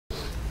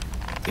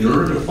In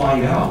order to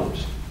find out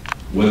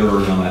whether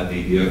or not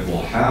a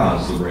vehicle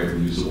has the right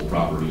reusable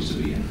properties to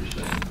be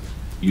interesting,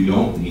 you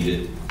don't need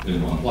it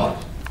in one flight,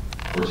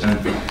 or 10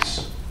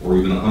 flights, or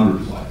even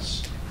 100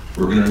 flights.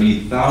 We're going to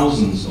need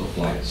thousands of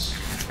flights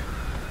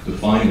to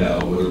find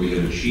out whether we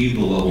have achieved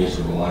the levels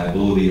of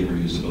reliability and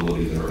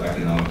reusability that are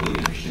economically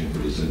interesting for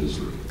this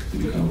industry to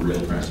become a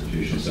real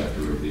transportation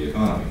sector of the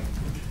economy.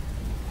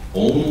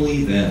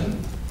 Only then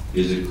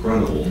is it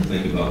credible to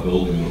think about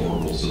building an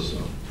orbital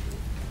system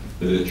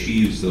that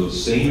achieves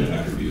those same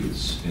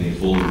attributes in a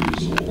fully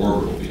reusable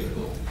orbital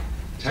vehicle.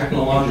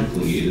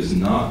 Technologically, it is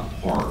not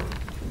hard.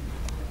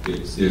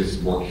 It's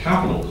more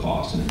capital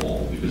cost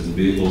involved because the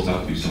vehicles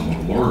have to be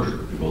somewhat larger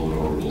to build an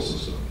orbital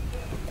system.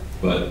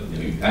 But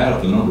you add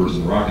up the numbers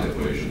in the rocket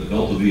equation, the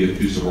delta V of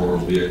two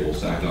suborbital vehicles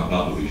stacked on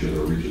top of each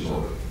other reaches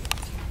orbit.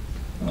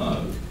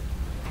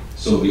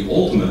 So the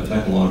ultimate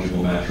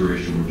technological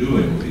maturation we're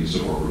doing with these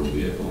suborbital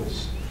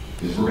vehicles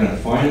is we're going to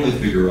finally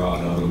figure out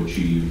how to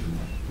achieve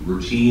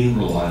routine,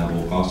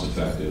 reliable,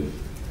 cost-effective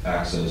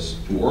access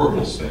to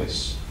orbital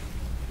space.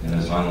 And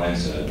as Heinlein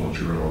said, once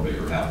you're in orbit,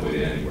 you're halfway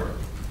to anywhere.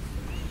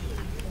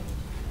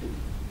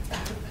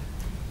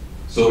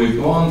 So we've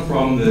gone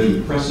from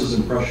the press's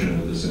impression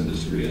of this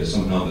industry as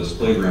somehow this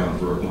playground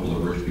for a couple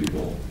of rich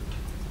people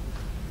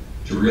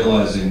to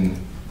realizing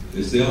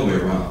it's the other way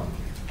around.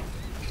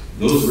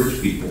 Those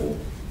rich people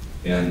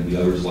and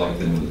the others like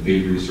them, and the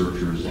paid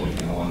researchers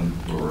like Alan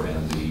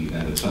and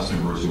the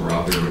customers who are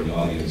out there in the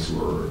audience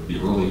who are the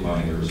early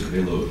pioneers of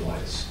payload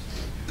flights,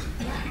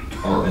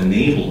 are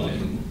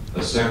enabling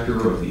a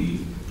sector of the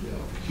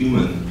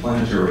human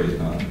planetary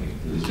economy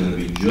that is going to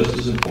be just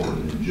as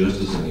important and just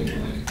as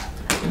enabling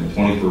in the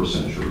 21st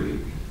century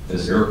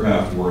as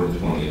aircraft were in the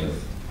 20th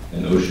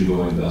and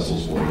ocean-going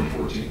vessels were in the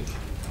 14th.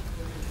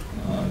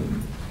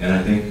 And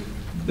I think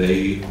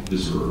they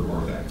deserve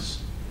our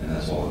thanks, and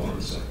that's all I wanted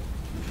to say.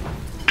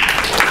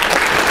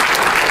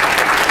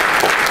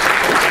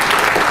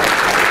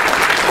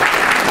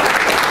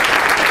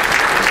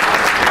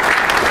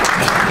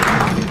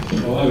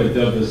 Well, I would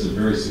dub this a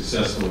very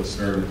successful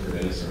experiment for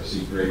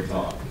NSRC. Great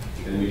talk.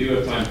 And we do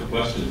have time for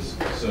questions.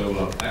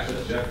 So,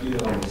 actually, Jeff, you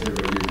know almost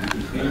everybody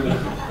here. You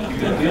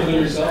can field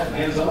it yourself,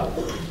 hands up.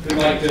 Who'd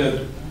like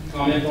to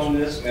comment on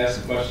this,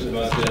 ask a question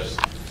about Jeff's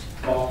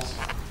thoughts?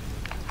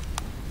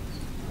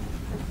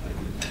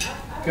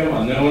 Come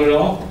on, no one at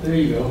all? There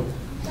you go.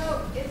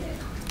 So, is it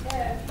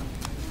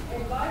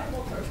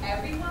advisable for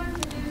everyone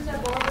to do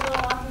suborbital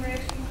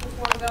operations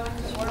before going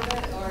to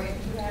orbit, or if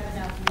you have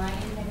enough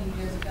money, can you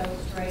just go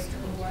straight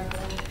to orbit?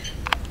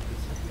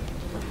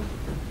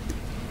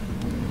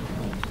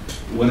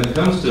 When it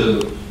comes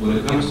to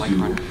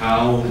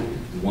how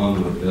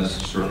one would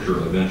best structure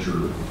a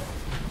venture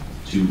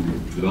to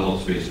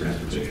develop space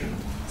transportation,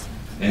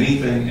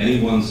 anything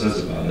anyone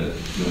says about it,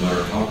 no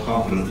matter how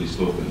confidently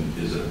spoken,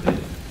 is an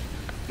opinion,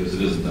 because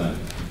it isn't done.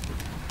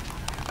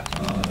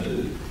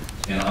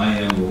 And I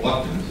am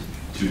reluctant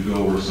to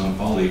go where some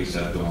colleagues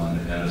have gone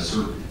and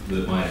assert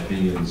that my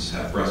opinions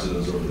have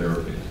precedence over their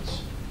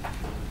opinions.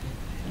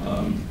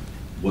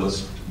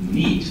 What's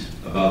neat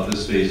about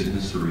this phase in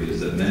history is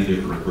that many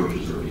different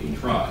approaches are being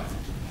tried.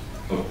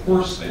 Of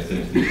course, I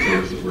think the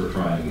approach that we're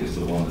trying is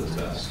the one that's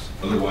best.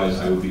 Otherwise,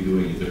 I would be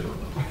doing it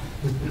differently.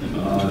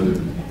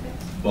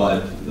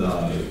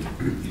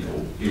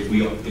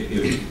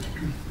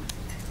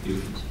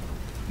 If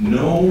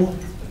no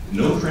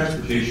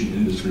transportation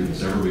industry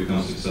has ever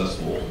become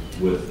successful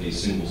with a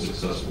single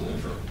successful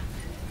entrant.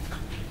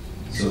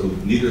 So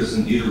neither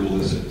will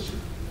this industry.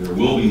 There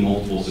will be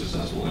multiple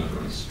successful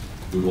entrants.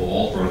 We will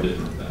all try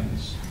different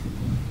things.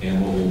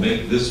 And what will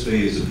make this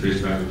phase of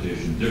space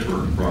transportation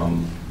different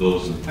from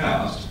those in the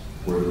past,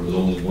 where there was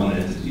only one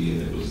entity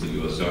and it was the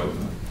US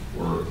government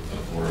or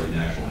a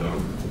national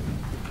government,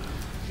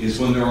 is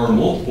when there are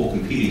multiple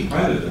competing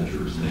private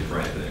ventures and they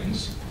try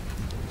things,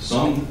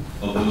 some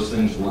of those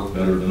things work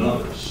better than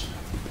others.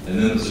 And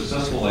then the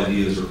successful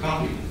ideas are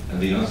copied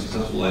and the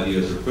unsuccessful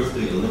ideas are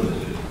quickly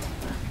eliminated.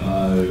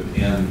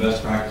 And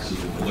best practices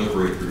will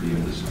proliferate through the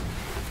industry.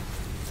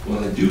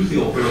 What I do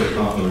feel fairly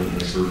confident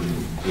in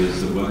asserting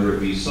is that whether it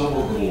be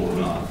suborbital or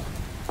not,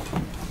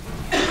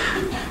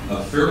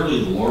 a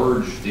fairly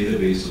large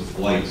database of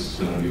flights is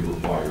going to be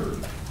required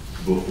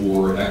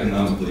before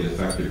economically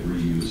effective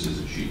reuse is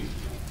achieved.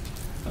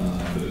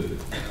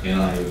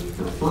 And I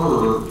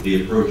prefer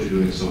the approach of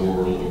doing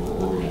suborbital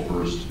over orbital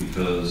first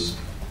because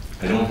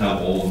I don't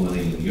have all the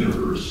money in the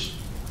universe,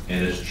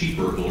 and it's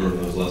cheaper to learn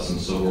those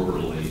lessons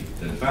suborbitally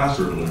and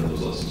faster to learn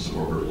those lessons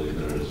suborbitally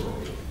than it is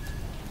orbitally.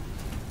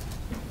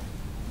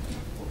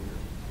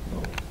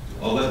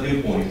 I'll let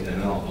him point, and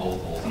then I'll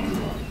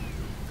move on.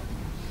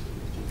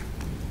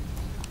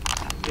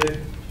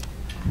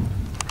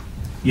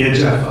 Yeah,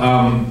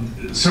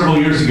 Jeff. Several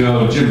years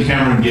ago, Jim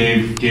Cameron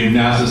gave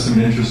NASA some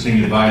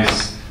interesting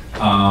advice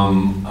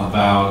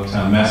about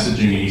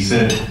messaging. He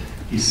said,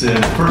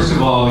 first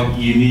of all,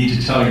 you need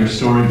to tell your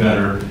story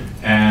better,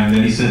 and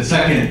then he said,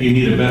 second, you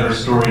need a better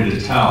story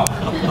to tell.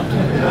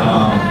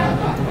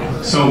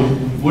 So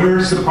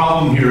where's the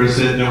problem here? Is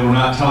it that we're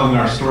not telling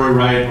our story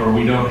right, or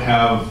we don't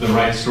have the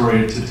right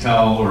story to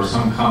tell, or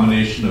some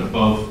combination of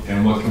both,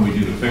 and what can we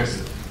do to fix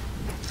it?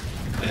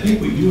 I think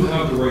we do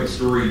have the right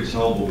story to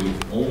tell, but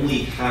we've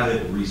only had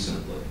it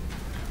recently.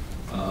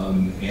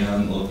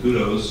 And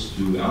kudos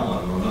to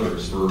Alan and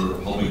others for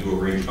helping to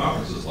arrange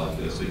conferences like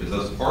this, because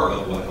that's part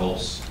of what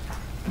helps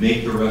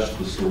make the rest of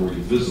the story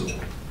visible.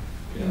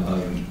 You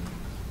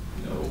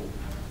know,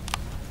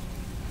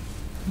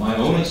 my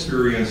own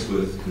experience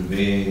with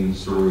conveying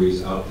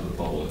stories out to the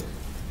public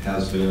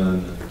has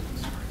been,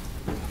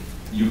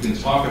 you can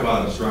talk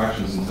about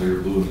abstractions until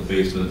you're blue in the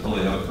face, but until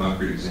they have a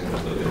concrete example,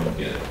 they don't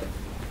get it.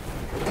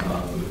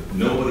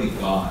 Nobody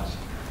thought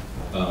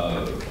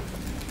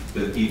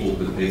that people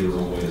could pay their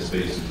own way to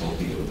space until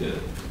people did.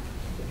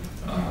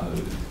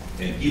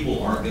 And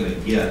people aren't going to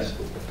get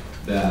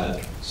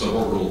that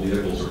suborbital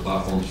vehicles are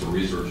platforms for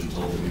research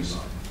until they do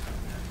something.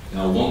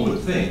 Now, one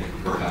would think,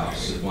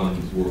 perhaps, if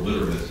one were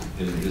literate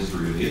in the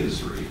history of the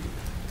industry,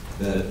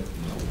 that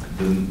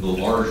the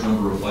large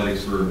number of flight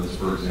experiments,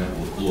 for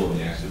example, with Pluto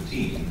and the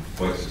X-15,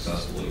 quite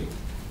successfully,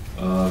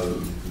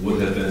 would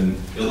have been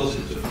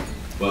illustrative.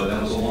 But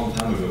that was a long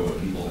time ago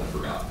and people had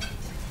forgotten.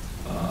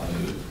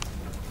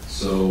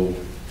 So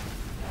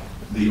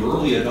the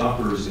early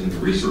adopters in the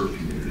research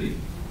community,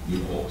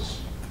 you folks,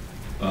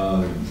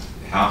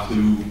 have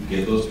to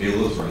get those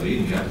payloads ready,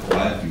 and you have to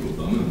fly a few of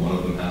them, and one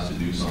of them has to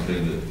do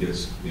something that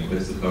gets,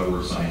 hits the cover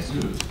of Science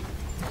News.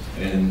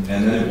 And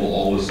then it will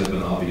always have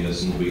been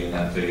obvious, and we'll be in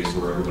that phase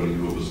where everybody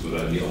knew it was a good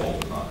idea all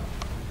the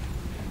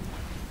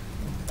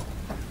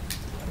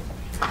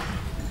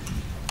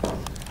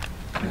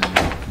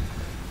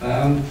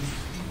time.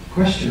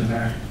 Question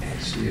about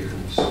X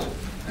vehicles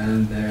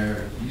and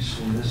their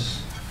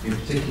usefulness, in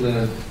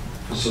particular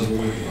for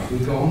suborbital. Have we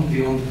gone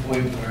beyond the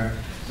point where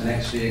an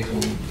X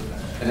vehicle,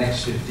 an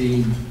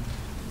X-15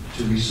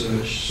 to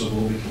research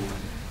suborbital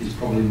is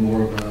probably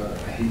more of a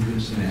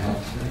hindrance than a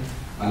help today?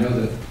 I know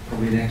that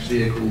probably an X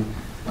vehicle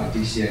like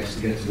DCX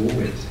to get to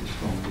orbit is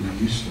probably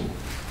useful.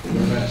 But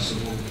what about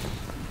suborbital?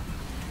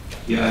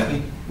 Yeah, I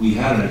think we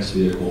had an X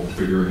vehicle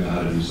figuring out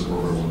how to do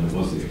suborbital, and it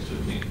was the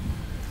X-15.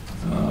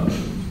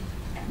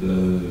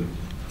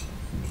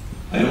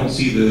 I don't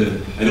see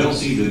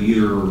that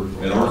either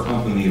at our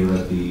company or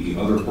at the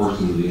other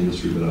portions of the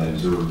industry that I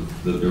observe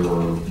that there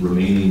are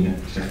remaining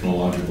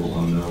technological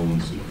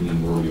unknowns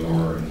between where we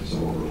are and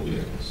suborbital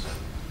vehicles.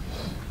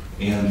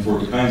 And for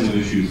the kinds of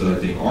issues that I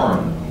think are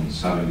unknowns,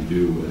 having to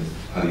do with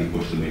how do you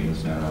push the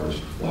maintenance man hours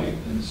per flight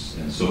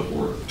and so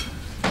forth,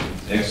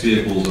 X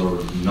vehicles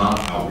are not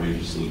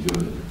outrageously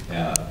good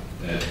at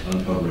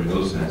uncovering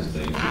those kinds of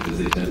things because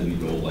they tend to be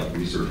built like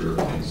research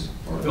airplanes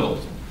are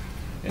built.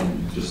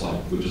 And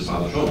which is how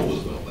the shuttle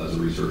was built, as a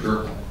research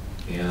airplane.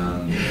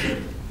 And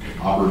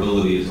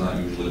operability is not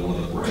usually one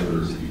of the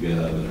parameters that you get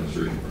out of a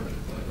demonstration project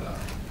like that.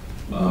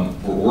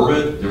 For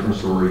orbit, different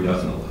story,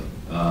 definitely.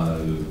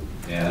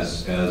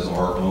 As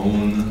our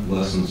own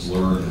lessons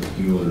learned have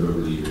accumulated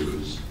over the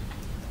years,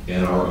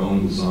 and our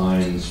own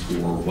designs for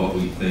what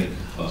we think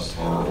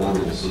our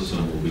orbital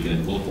system will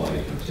begin to look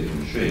like have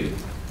taken shape,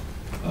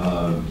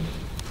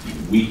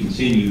 we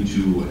continue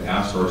to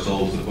ask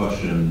ourselves the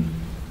question,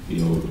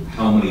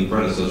 how many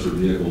predecessor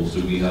vehicles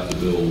do we have to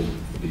build,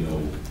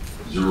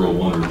 0,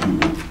 1, or 2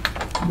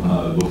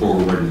 before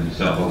we're ready to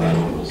tap on that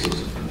orbital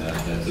system? And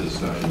that's a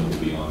discussion that will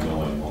be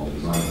ongoing while the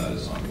design of that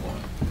is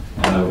ongoing.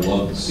 And I would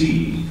love to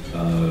see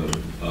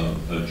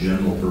a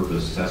general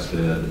purpose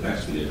testbed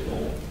X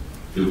vehicle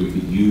that we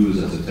could use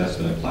as a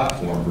testbed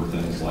platform for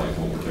things like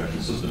home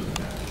protection system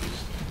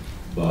technologies.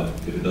 But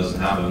if it doesn't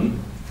happen,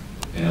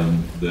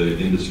 and the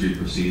industry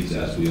proceeds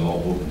as we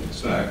all hope and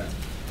expect,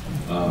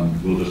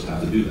 we'll just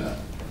have to do that.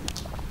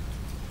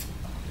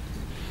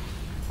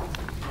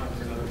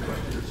 Another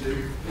question or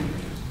two?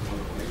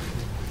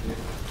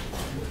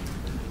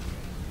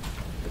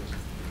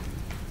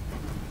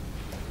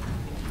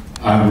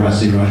 I'm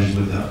Rusty Rogers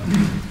with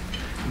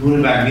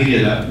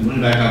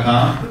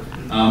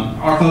Moonbackmedia.com.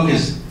 Our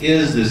focus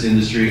is this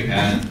industry,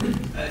 and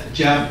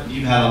Jeff,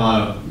 you've had a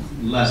lot of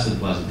less than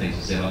pleasant things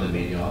to say about the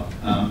media,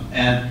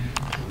 and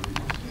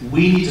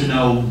we need to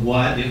know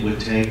what it would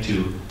take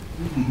to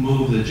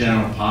move the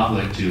general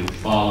public to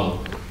follow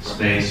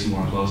space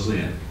more closely.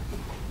 And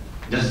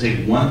does it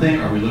take one thing,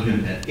 or are we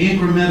looking at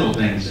incremental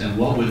things, and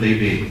what would they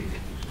be?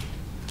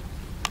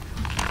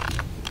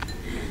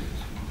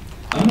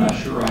 I'm not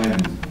sure I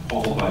am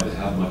qualified to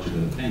have much of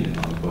an opinion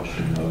on the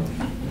question of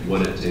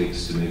what it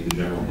takes to make the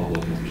general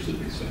public interested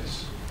in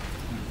space.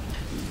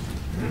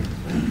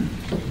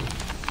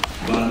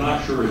 But I'm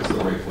not sure it's the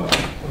right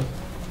question.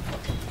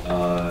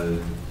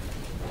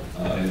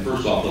 And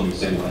first off, let me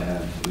say what I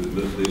have.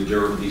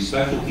 The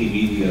specialty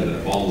media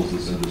that follows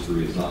this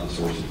industry is not the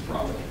source of the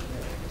profit.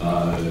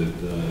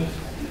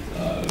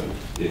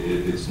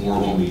 It's more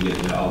when we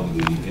get out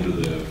into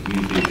the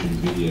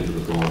communications media, into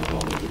the broader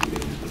public, that we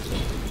get into this.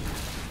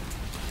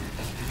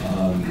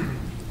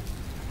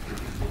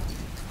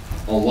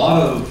 A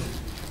lot of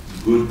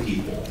good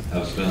people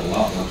have spent a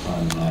lot more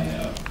time than I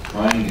have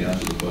trying to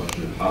answer the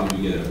question of how do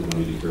we get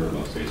everybody to care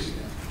about space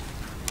again.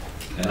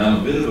 And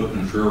I'm a bit of a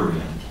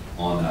contrarian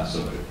on that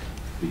subject,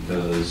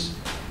 because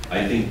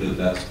I think that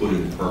that's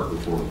putting the cart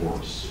before the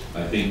horse.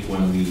 I think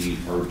when we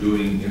are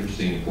doing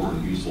interesting,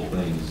 important, useful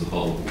things, the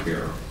public will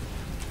care.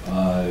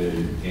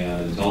 And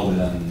until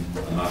then,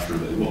 I'm not sure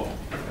they will.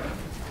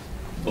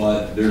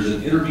 But there's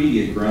an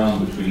intermediate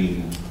ground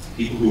between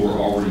people who are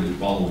already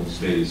following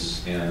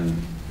space and,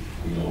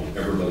 you know,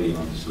 everybody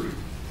on the street.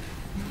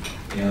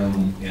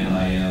 And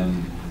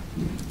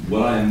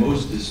what I am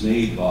most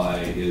dismayed by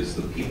is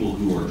the people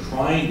who are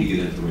trying to get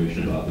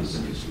information about this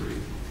industry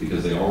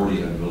because they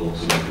already have developed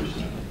some interest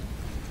in it.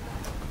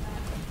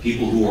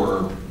 People who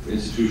are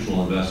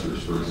institutional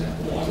investors, for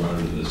example, I run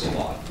into this a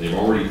lot. They've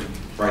already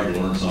tried to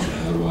learn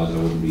something, otherwise I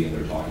wouldn't be in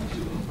there talking to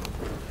them.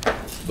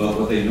 But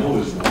what they know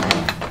is wrong.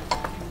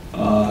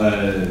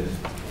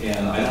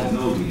 And I don't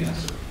know the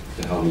answer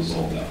to how we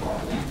solve that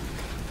problem.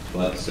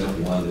 But step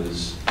one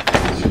is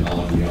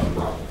acknowledge we have a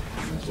problem.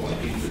 And that's what I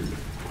came to do.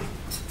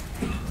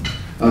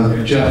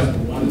 Jeff,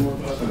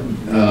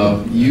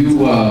 you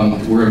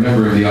were a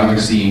member of the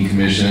Augustine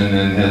Commission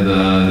and had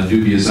the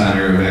dubious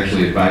honor of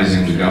actually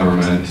advising the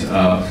government.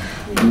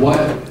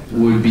 What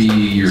would be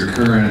your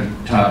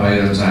current top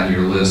items on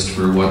your list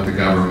for what the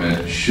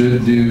government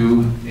should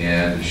do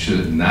and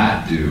should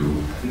not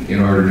do in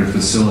order to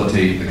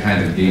facilitate the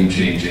kind of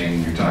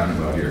game-changing you're talking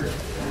about here?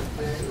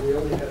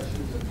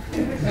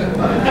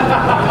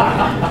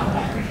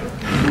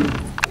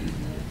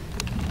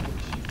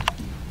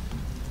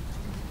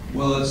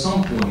 Well, at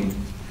some point,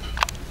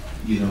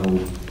 you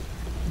know,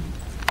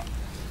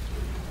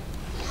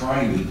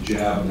 trying to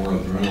jab more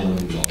adrenaline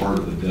into the heart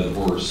of the dead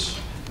horse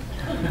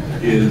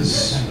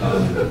is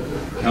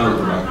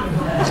counterproductive.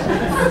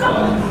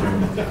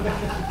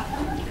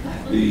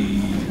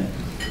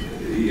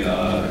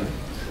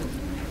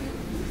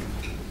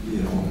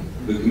 You know,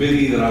 the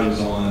committee that I was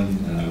on,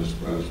 and I was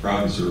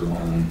proud to serve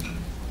on,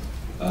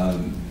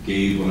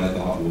 gave what I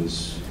thought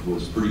was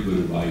pretty good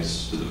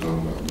advice to the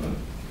federal government.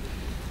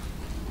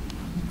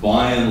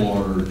 By and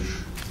large,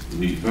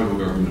 the federal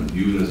government,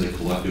 viewed as a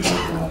collective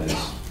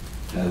enterprise,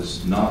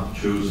 has not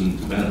chosen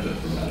to benefit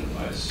from that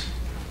advice,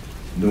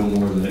 no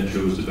more than it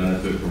chose to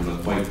benefit from the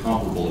quite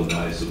comparable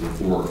advice of the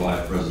 4 or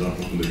 5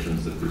 presidential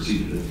commissions that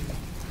preceded it.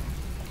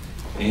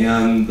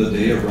 And the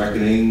day of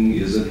reckoning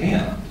is at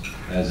hand,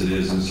 as it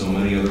is in so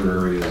many other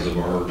areas of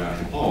our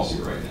national policy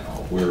right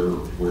now, where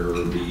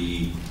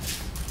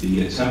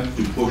the attempt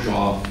to push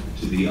off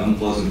to the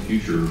unpleasant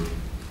future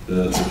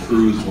the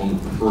truths one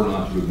would prefer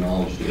not to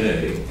acknowledge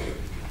today.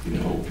 You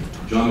know,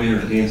 John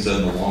Maynard Keynes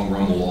said in the long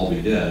run we'll all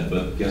be dead,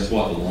 but guess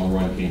what? The long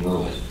run came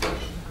early.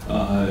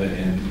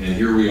 And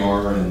here we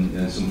are,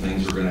 and some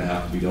things are going to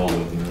have to be dealt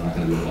with, and they're not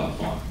going to be a lot of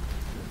fun.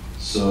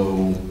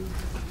 So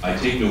I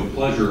take no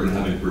pleasure in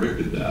having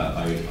predicted that.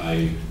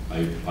 I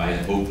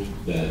had hoped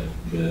that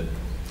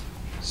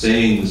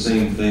saying the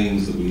same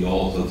things that we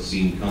all have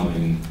seen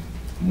coming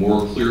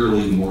more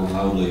clearly, more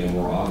loudly, and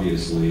more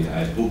obviously,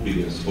 I hoped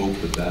against hope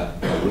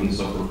that wouldn't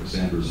suffer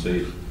Cassandra's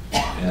fate,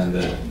 and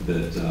that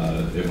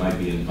it might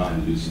be in time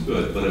to do some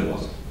good, but it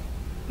wasn't.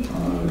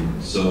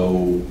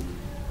 So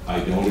I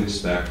don't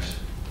expect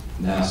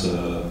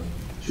NASA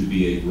to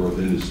be a growth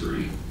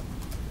industry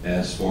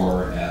as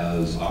far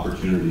as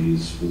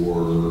opportunities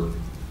for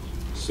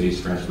space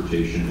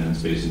transportation and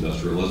space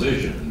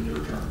industrialization in the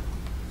near term.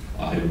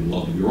 I would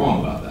love to be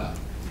wrong about that,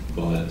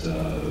 but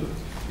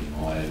you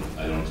know,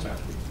 I don't expect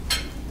it.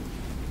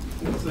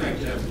 Thank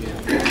you, Jeff.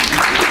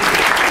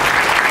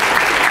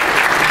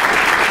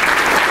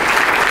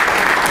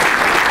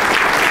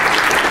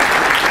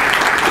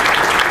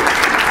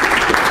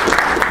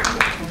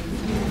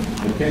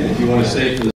 Okay, if you want to stay for the